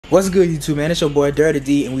What's good, YouTube, man? It's your boy Dirty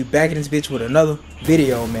D, and we back in this bitch with another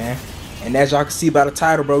video, man. And as y'all can see by the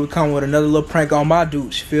title, bro, we come with another little prank on my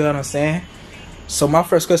dudes. You feel what I'm saying? So my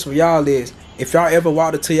first question for y'all is, if y'all ever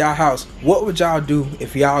walked into y'all house, what would y'all do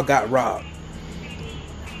if y'all got robbed?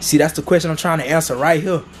 See, that's the question I'm trying to answer right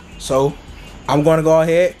here. So I'm gonna go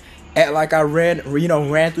ahead, act like I ran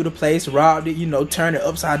through the place, robbed it, turned it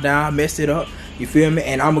upside down, messed it up. You feel me?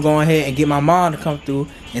 And I'm gonna go ahead and get my mom to come through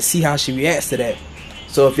and see how she reacts to that.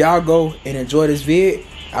 So if y'all go and enjoy this vid,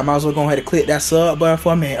 I might as well go ahead and click that sub button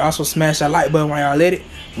for me, and also smash that like button while y'all let it.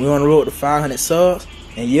 We on the road to 500 subs.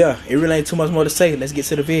 And yeah, it really ain't too much more to say. Let's get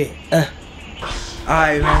to the vid.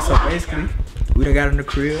 Alright, man, so basically we done got in the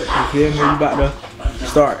crib. You feel me? We about to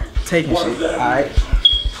start taking shit. Alright.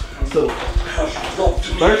 So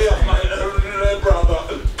first,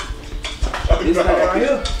 this guy right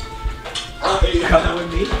here. Come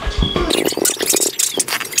with me.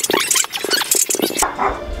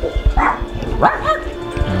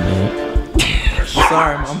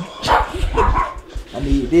 Sorry, mama. I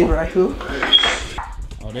need this right here.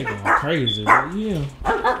 Oh, they going crazy, bro. Yeah.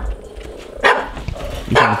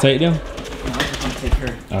 You gonna take them? No, I'm just gonna take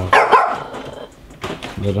her. Oh.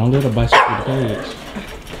 But don't let her bite you through the cage.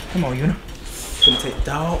 Come on, Una. Gonna take the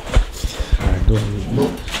dog. Alright, go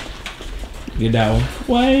ahead. Get that one.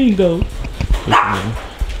 Why ain't go?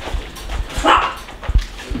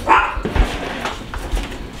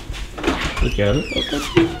 Look at it.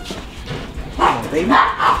 Come on, baby.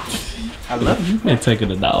 I love you. Man, taking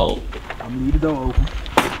the dog. I'm gonna leave the door open.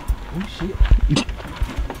 Oh shit.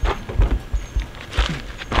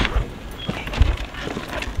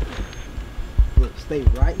 Look, stay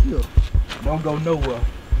right here. Don't go nowhere.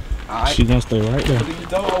 Alright. She gonna stay right there. Leave the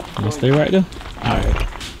door open. Gonna stay right there? Alright.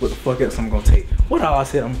 What the fuck else I'm gonna take? What all I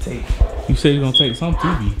said I'm gonna take? You said you're gonna take some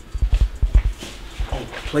TV. Oh,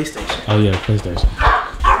 PlayStation. Oh yeah, PlayStation.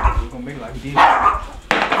 We're gonna make it like we did.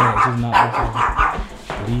 Yeah, just knock this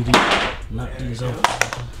over. Leave it. Knock these over.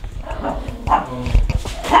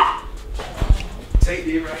 Take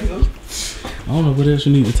this right here. I don't know what else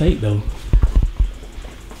you need to take though.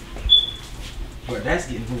 But that's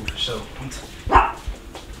getting moved for sure.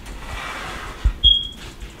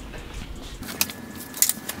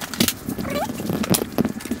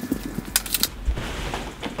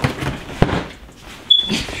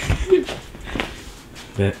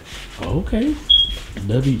 That okay.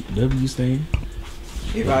 W stand.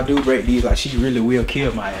 If I do break these, like, she really will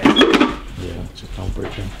kill my ass. Yeah, just don't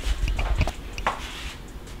break them.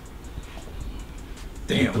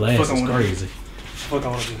 Damn, the glass is crazy. Fuck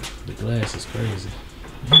all of it. The glass is crazy.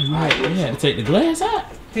 You had to take the glass out.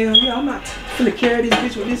 Hell yeah, I'm not finna carry this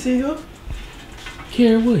bitch with this in here.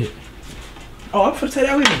 Carry what? Oh, I'm finna take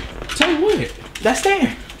that with me. Take what? That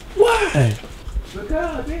stand. What? Hey. Look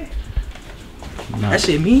out, man. Nah. That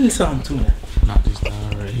shit means something to me. Knock this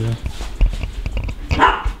down right here.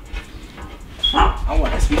 I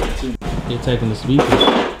want that speaker too. They're taking the speaker.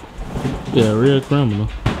 Yeah, real criminal.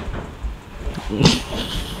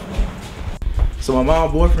 So my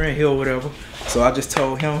mom's boyfriend here or whatever. So I just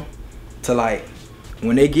told him to, like,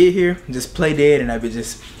 when they get here, just play dead and I would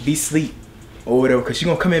just be sleep or whatever. Cause she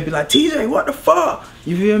gonna come in and be like, TJ, what the fuck?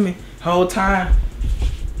 You feel me? Whole time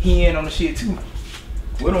he in on the shit too.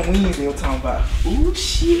 What on wings they were talking about? Ooh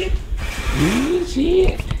shit. Ooh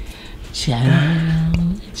shit.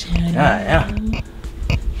 Child. Yeah.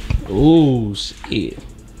 Ooh shit.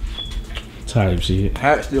 Type shit.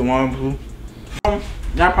 Hat still warm, boo.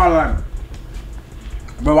 Y'all probably like,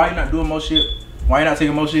 bro, why you not doing more shit? Why you not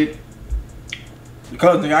taking more shit?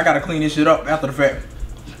 Because nigga, I gotta clean this shit up after the fact.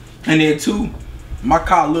 And then two, my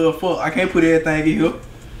car little fuck. I can't put everything in here.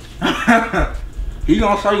 He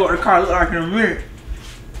gonna show you what the car look like in a minute.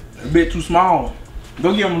 A bit too small.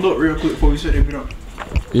 Go give him a look real quick before we set that bit up.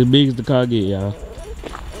 As big as the car get, y'all.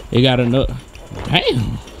 It got enough.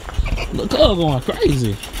 Damn. The car going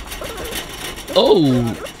crazy.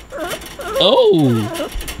 Oh. Oh.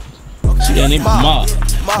 She got it mop.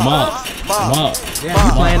 Yeah,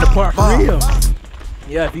 you playing the part for real.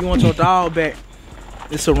 Yeah, if you want your dog back,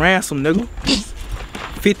 it's a ransom, nigga.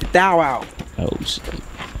 50,000 out. Oh shit.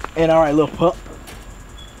 And alright, little pup.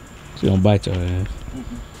 She gonna bite your ass.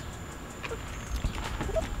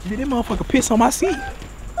 Did that motherfucker piss on my seat?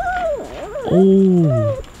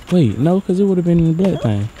 Oh. Wait, no, because it would have been in the black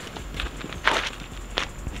thing.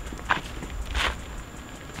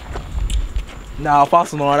 Nah,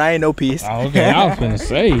 false alarm, I ain't no piss. Oh, okay, I was finna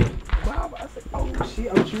say. Wow, I said, oh shit,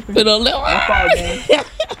 I'm tripping. But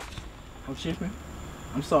I'm tripping.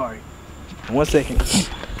 I'm sorry. 1 second.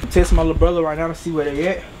 I'm texting my little brother right now to see where they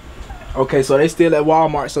at. Okay, so they still at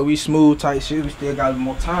Walmart, so we smooth type shit. We still got a little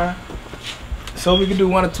more time. So we could do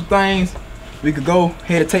one or two things. We could go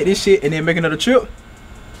ahead and take this shit and then make another trip.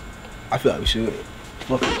 I feel like we should.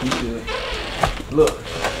 Fuck it, we should. Look.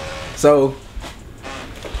 So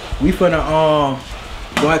we finna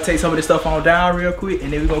go ahead and take some of this stuff on down real quick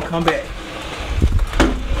and then we gonna come back.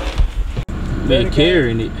 They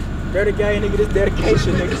carrying it. Dirty gang, nigga, this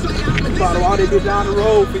dedication, nigga. Follow all this bitch down the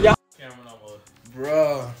road for y'all.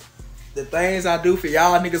 Bruh, the things I do for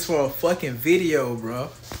y'all niggas for a fucking video, bruh.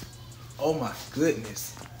 Oh my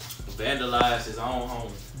goodness. Vandalized his own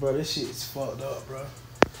home. Bro, this shit is fucked up, bro.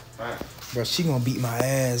 Right. Bro, she gonna beat my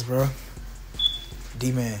ass, bro.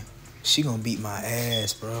 D-man, she gonna beat my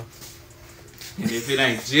ass, bro. And if it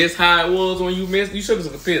ain't just how it was when you missed, you should have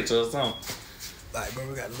took a picture or something. Like, bro,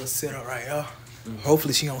 we got a little setup right here.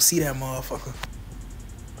 Hopefully she don't see that motherfucker.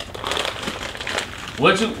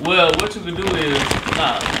 What you could do is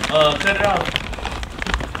cut it off.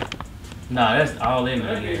 Nah, that's all in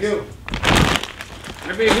there. Let me go.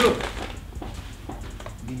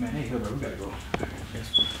 D-man, hey, here, bro, we gotta go.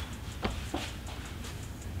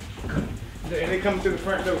 They come through the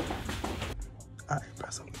front door. Alright, bro,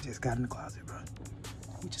 so we just got in the closet, bro.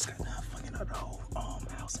 We just got done fucking up the whole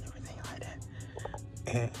house and everything like that.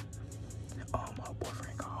 And her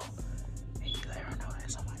boyfriend called and he let her know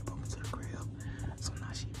that somebody broke into the crib. So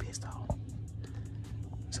now she pissed off.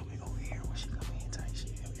 So we go hear when she come in type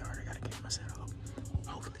shit. We already got a camera set up.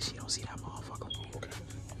 Hopefully she don't see that motherfucker. Okay.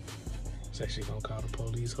 Say she gonna call the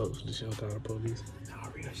police. Hopefully she don't call the police. Nah,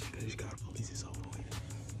 real shit, cause she called the police, it's over with.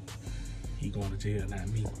 He going to jail, not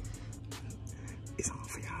me. It's on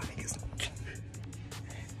for y'all niggas.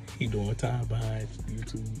 He doing time behind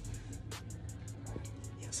YouTube.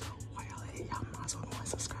 Yeah, so while y'all at it, y'all might as well go and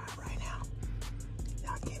subscribe right now.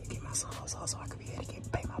 Y'all can get my subs so I could be able to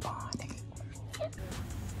pay my bond, nigga.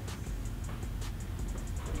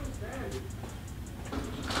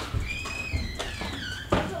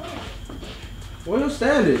 Where you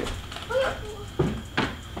standing?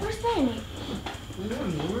 Where's standing?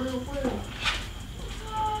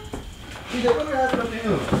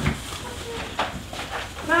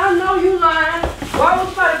 I know you lying. Why was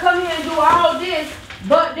you about to come here and do all this,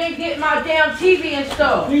 but then get my damn TV and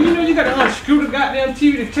stuff? You know you gotta unscrew the goddamn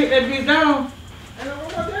TV to take that bitch down. And where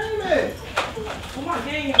my game at? Where my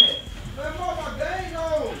game at? Man, where my game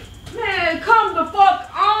on? Man, come the fuck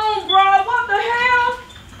on, bro. What the hell?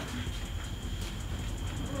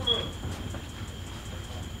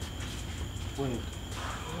 Man,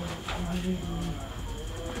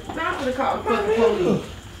 I'm gonna call the fucking police.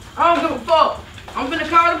 I don't give a fuck. I'm gonna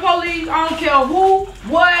call the police. I don't care who,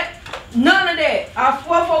 what, none of that. I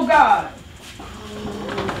swear for God.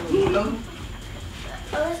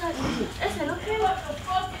 What the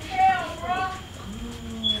fucking hell, bro?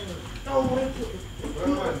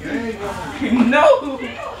 No.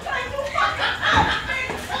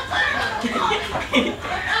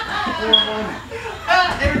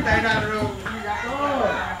 Everything out of the room.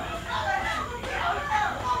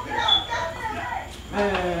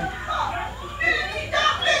 Man.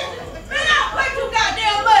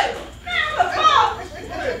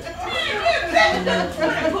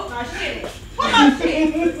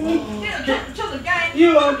 You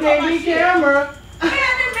okay, me camera? Man,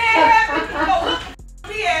 this man had me go look at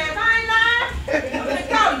me ass. I ain't lying. I'm gonna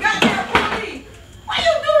call the goddamn police. Why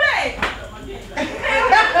you do that? Man,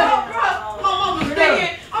 bro, my mama's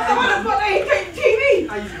thinking. I said, why the fuck they ain't take the TV?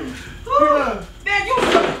 How you doing? Man, you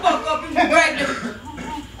shut the fuck up and you back there.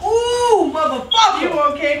 Ooh, motherfucker. You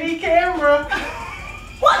okay, me camera?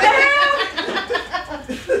 What the hell?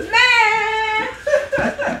 Man.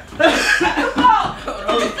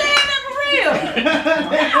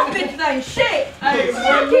 Y'all bitches ain't shit. Hey,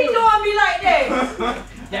 keep doing me like that.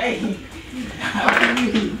 Dang.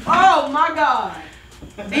 Oh my God.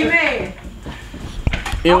 D-man.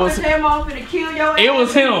 It was him off and kill your ass. It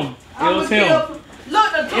was him. It was him.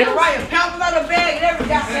 Look, the took right and pounced out of the bag and every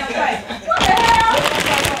goddamn thing. What the hell?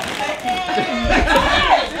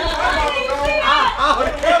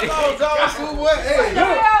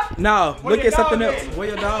 No, look at something else. Where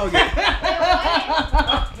your dog at?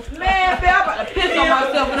 Man, I'm about to piss on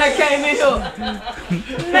myself when I came in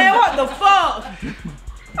here. Man, what the fuck?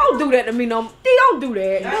 Don't do that to me no more. Don't do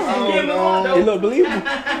that. It look believable.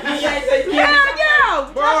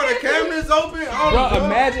 Yeah. Bro, the camera's open. Bro,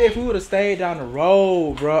 imagine if we would have stayed down the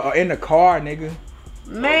road, bro, or in the car, nigga.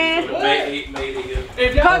 Man. Cause I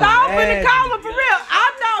was finna call him for real.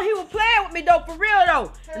 I thought he was playing with me though, for real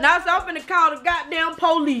though. And I said I'm finna call the goddamn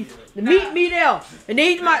police to meet me there. And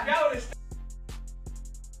he's my.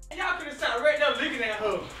 Y'all could have started right there looking at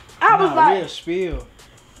her. I was Nah, like, real spill.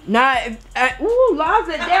 Nah, Law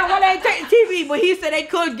said, damn, why they ain't take the TV? But he said they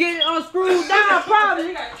couldn't get it unscrewed down,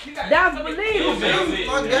 probably. That's believable.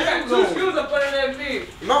 Two screws up under that big.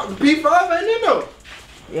 No, the P5 ain't in though.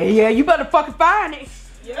 Yeah, you better fucking find it.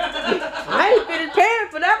 I ain't finished paying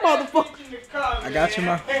for that motherfucker. I got you,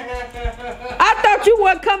 ma. I thought you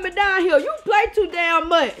wasn't coming down here. You play too damn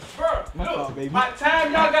much. Bro, fault, baby. by the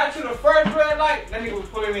time y'all got to the first red light, that nigga was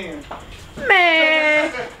putting in.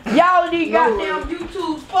 Man, y'all need goddamn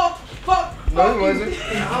YouTube fuck. No, he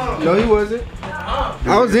wasn't. No, he wasn't.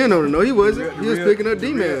 I was in on it. No, he wasn't. He was picking up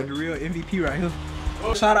D-Man. The real MVP right here.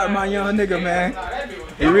 Shout out to my young nigga, man.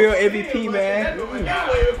 The real MVP, man.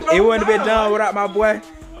 It wouldn't have been done without my boy.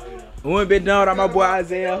 It wouldn't have been done without my boy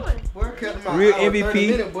Isaiah. Real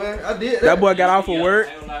MVP. That boy got off of work.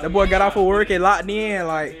 That boy got off of work and locked in.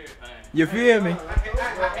 Like, you feel me?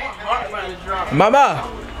 Mama,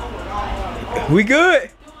 we good?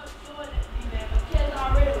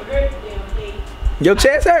 Your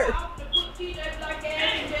chest hurt?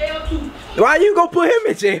 Why you gonna put him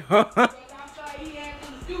in jail?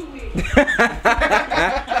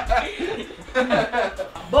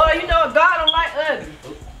 Boy, you know God don't like ugly.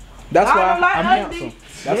 That's God why don't like I'm ugly. handsome.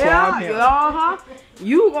 That's why I'm handsome.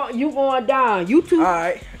 You going down. You too.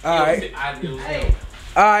 Alright.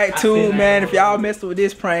 Alright, too, man. If y'all messed with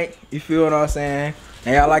this prank, you feel what I'm saying?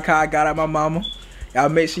 And y'all like how I got at my mama, y'all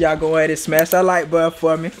make sure y'all go ahead and smash that like button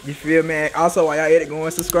for me. You feel me? And also, while y'all at it, go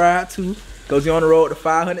and subscribe too. Cause you on the road to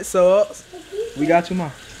 500 subs. We got you,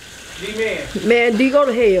 man. Man, D, go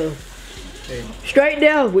to hell. Straight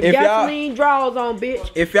there with gasoline draws on, bitch.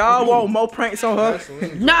 If y'all want more pranks on her,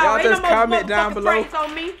 y'all just comment down below,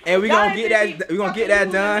 and we gonna get that. We gonna get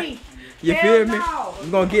that done. You feel me? We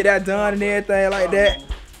gonna get that done and everything like that.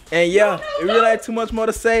 And yeah, it really ain't too much more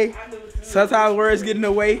to say. Sometimes words get in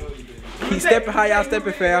the way. Keep stepping how y'all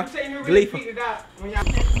stepping, fam. Gleeful.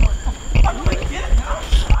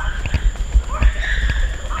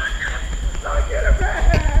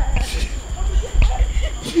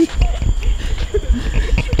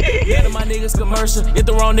 Yeah, my niggas commercial. If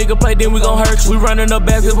the wrong nigga play, then we gon' hurt you. We running up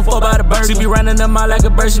back before by the bird. She be running them out like a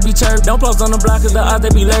bird, she be chirp. Don't post on the block cause the odds they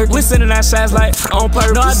be lurking. We sending out shots like on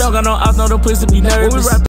purpose. No, I don't got no odds, no them pussy be nervous.